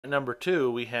Number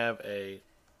 2, we have an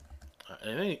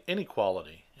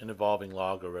inequality involving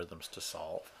logarithms to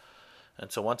solve.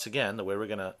 And so once again, the way we're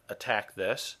going to attack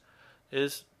this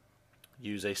is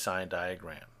use a sign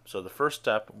diagram. So the first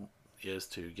step is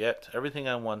to get everything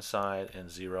on one side and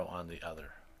 0 on the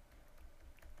other.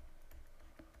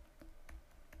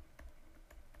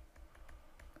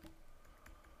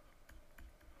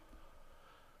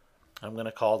 I'm going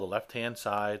to call the left-hand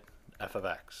side f of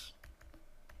x.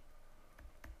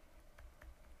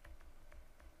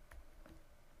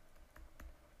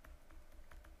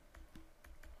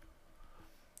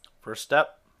 First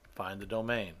step, find the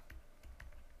domain.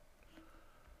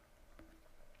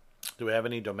 Do we have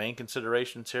any domain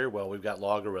considerations here? Well, we've got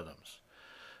logarithms.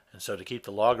 And so to keep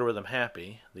the logarithm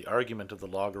happy, the argument of the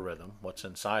logarithm, what's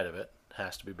inside of it,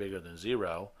 has to be bigger than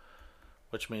 0,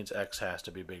 which means x has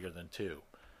to be bigger than 2.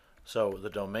 So the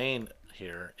domain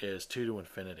here is 2 to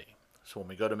infinity. So when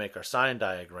we go to make our sign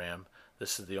diagram,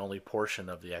 this is the only portion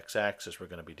of the x-axis we're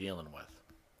going to be dealing with.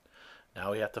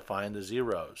 Now we have to find the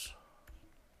zeros.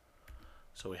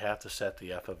 So we have to set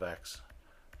the f of x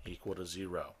equal to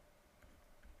 0.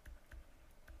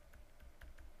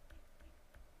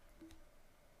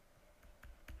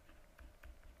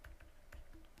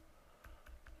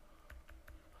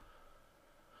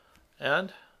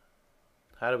 And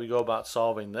how do we go about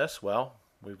solving this? Well,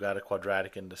 we've got a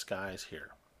quadratic in disguise here.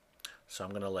 So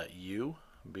I'm going to let u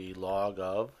be log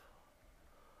of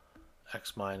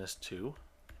x minus 2.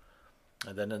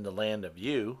 And then in the land of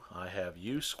u, I have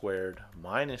u squared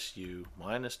minus u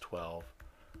minus 12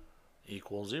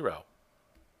 equals 0.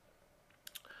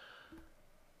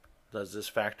 Does this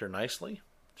factor nicely?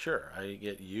 Sure. I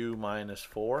get u minus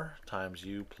 4 times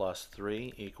u plus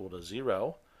 3 equal to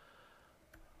 0.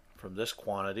 From this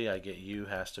quantity, I get u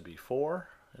has to be 4,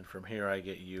 and from here I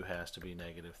get u has to be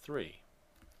negative 3.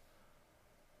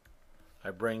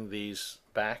 I bring these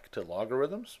back to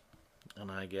logarithms, and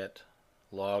I get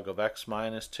log of x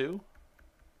minus 2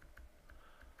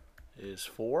 is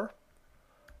 4,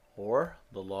 or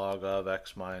the log of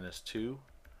x minus 2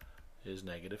 is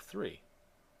negative 3.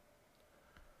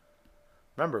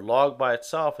 Remember, log by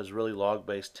itself is really log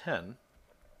base 10,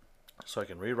 so I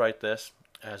can rewrite this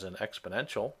as an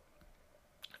exponential.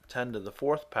 10 to the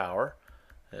 4th power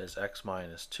is x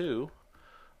minus 2,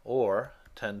 or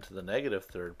 10 to the negative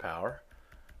 3rd power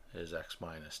is x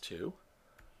minus 2.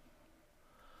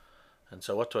 And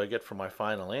so what do I get for my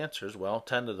final answers? Well,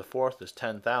 10 to the 4th is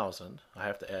 10,000. I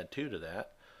have to add 2 to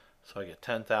that. So I get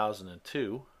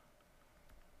 10,002.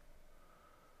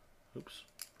 Oops,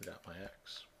 forgot my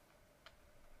x.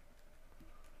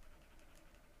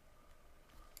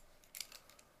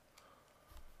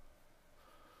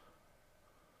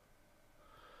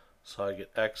 So I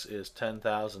get x is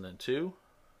 10,002,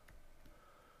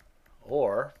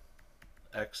 or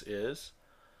x is,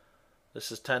 this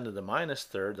is 10 to the minus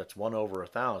 3rd, that's 1 over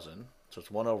 1,000, so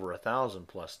it's 1 over 1,000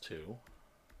 plus 2,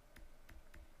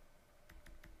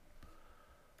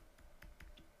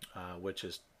 which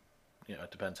is,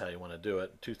 it depends how you want to do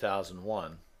it,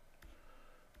 2001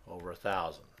 over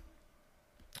 1,000.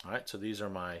 Alright, so these are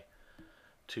my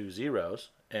two zeros,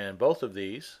 and both of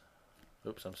these,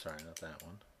 oops, I'm sorry, not that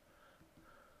one.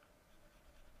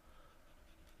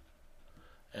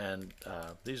 And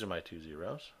these are my two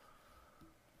zeros.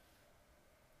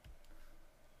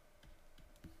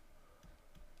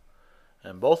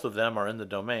 And both of them are in the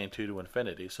domain 2 to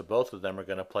infinity, so both of them are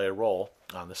going to play a role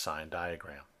on the sign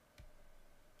diagram.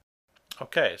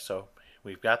 Okay, so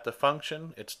we've got the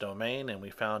function, its domain, and we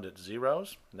found its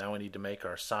zeros. Now we need to make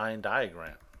our sign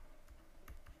diagram.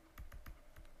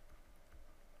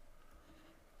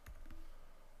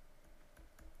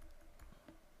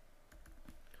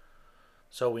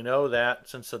 So we know that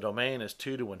since the domain is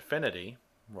 2 to infinity,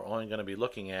 we're only going to be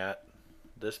looking at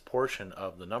this portion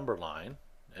of the number line.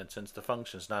 And since the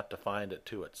function is not defined at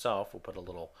 2 itself, we'll put a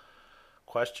little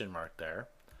question mark there.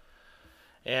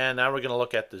 And now we're going to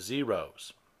look at the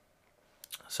zeros.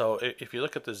 So if you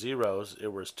look at the zeros,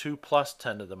 it was 2 plus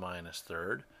 10 to the minus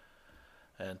 3rd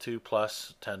and 2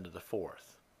 plus 10 to the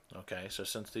 4th. Okay, so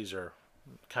since these are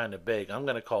kind of big, I'm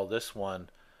going to call this one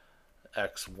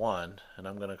x1, and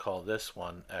I'm going to call this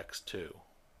one x2.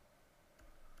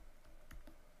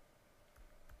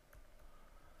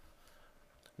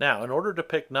 Now, in order to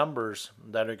pick numbers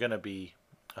that are going to be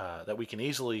that we can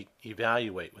easily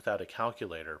evaluate without a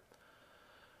calculator,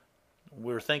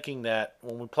 we're thinking that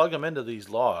when we plug them into these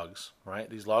logs, right?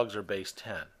 These logs are base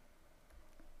 10.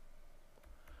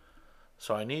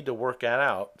 So I need to work that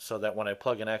out so that when I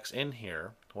plug an x in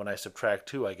here, when I subtract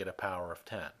 2, I get a power of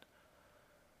 10.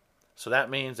 So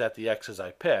that means that the x's I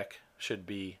pick should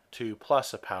be 2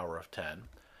 plus a power of 10.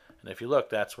 And if you look,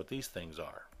 that's what these things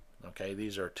are. Okay,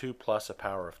 these are 2 plus a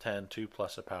power of 10, 2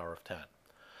 plus a power of 10.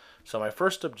 So my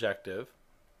first objective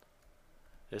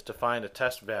is to find a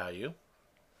test value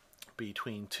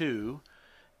between 2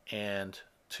 and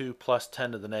 2 plus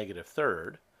 10 to the negative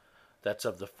third that's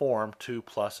of the form 2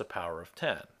 plus a power of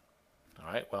 10.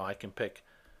 All right, well, I can pick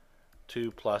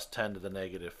 2 plus 10 to the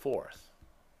negative fourth,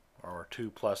 or 2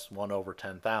 plus 1 over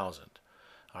 10,000.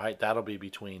 All right, that'll be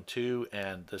between 2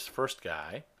 and this first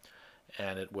guy,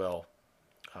 and it will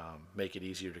make it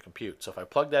easier to compute. So if I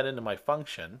plug that into my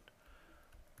function,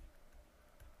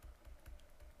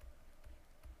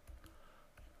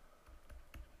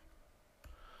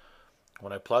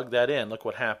 when I plug that in, look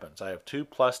what happens. I have 2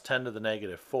 plus 10 to the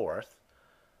negative fourth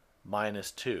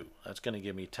minus 2. That's going to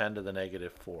give me 10 to the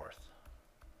negative fourth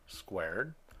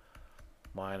squared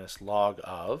minus log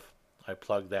of, I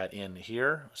plug that in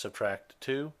here, subtract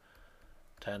 2,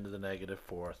 10 to the negative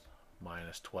fourth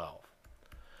minus 12.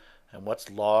 And what's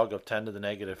log of 10 to the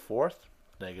negative fourth?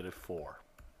 Negative 4.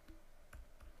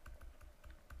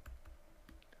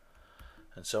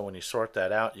 And so when you sort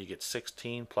that out, you get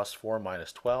 16 plus 4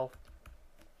 minus 12.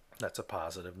 That's a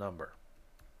positive number.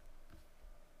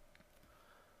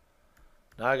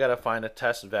 Now I got to find a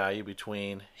test value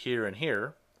between here and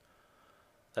here.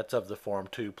 That's of the form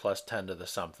 2 plus 10 to the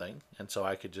something. And so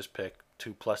I could just pick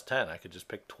 2 plus 10. I could just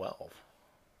pick 12.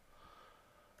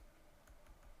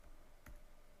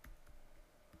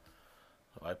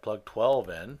 So I plug 12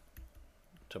 in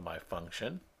to my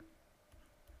function.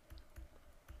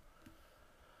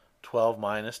 12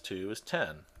 minus 2 is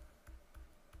 10.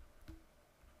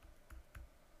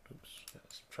 Oops, gotta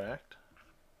subtract.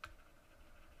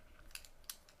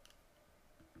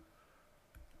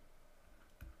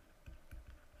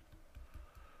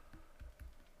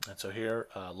 And so here,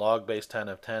 log base 10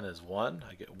 of 10 is 1.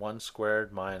 I get 1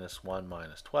 squared minus 1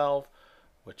 minus 12,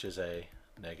 which is a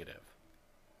negative.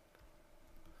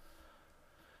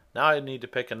 Now I need to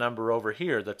pick a number over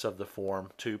here that's of the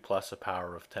form 2 plus a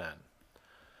power of 10.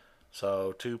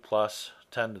 So 2 plus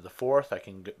 10 to the fourth, I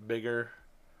can get bigger.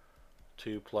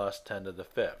 2 plus 10 to the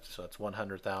fifth, so it's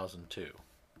 100,002.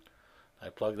 I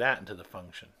plug that into the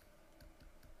function.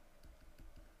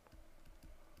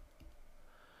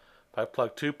 If I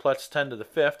plug 2 plus 10 to the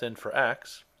fifth in for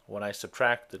x, when I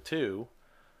subtract the 2,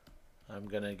 I'm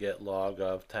going to get log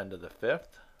of 10 to the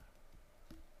fifth.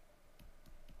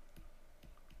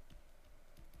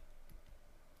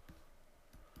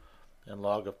 And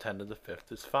log of 10 to the fifth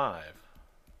is 5.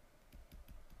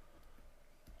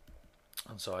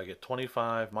 And so I get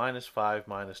 25 minus 5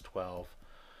 minus 12,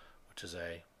 which is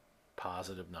a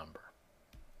positive number.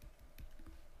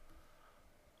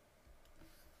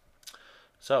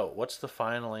 So what's the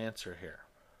final answer here?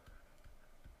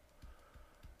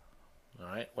 All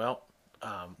right, well,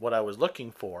 what I was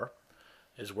looking for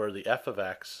is where the f of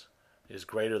x is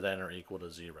greater than or equal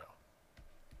to 0.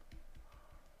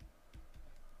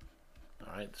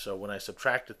 All right, so when I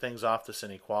subtracted things off this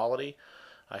inequality,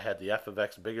 I had the f of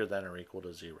x bigger than or equal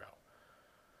to 0.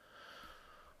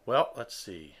 Well, let's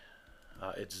see.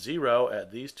 It's 0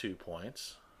 at these 2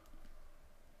 points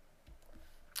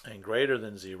and greater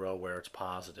than 0 where it's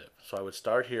positive. So I would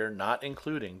start here not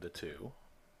including the 2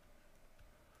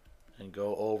 and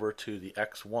go over to the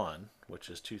x1, which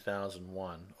is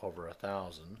 2001 over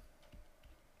 1,000.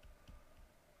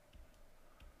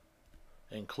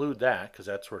 Include that because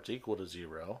that's where it's equal to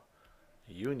 0.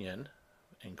 Union,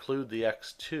 include the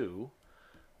x2,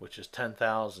 which is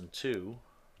 10,002,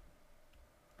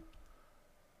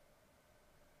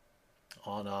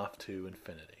 on off to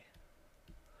infinity.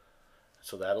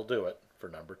 So that'll do it for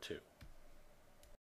number 2.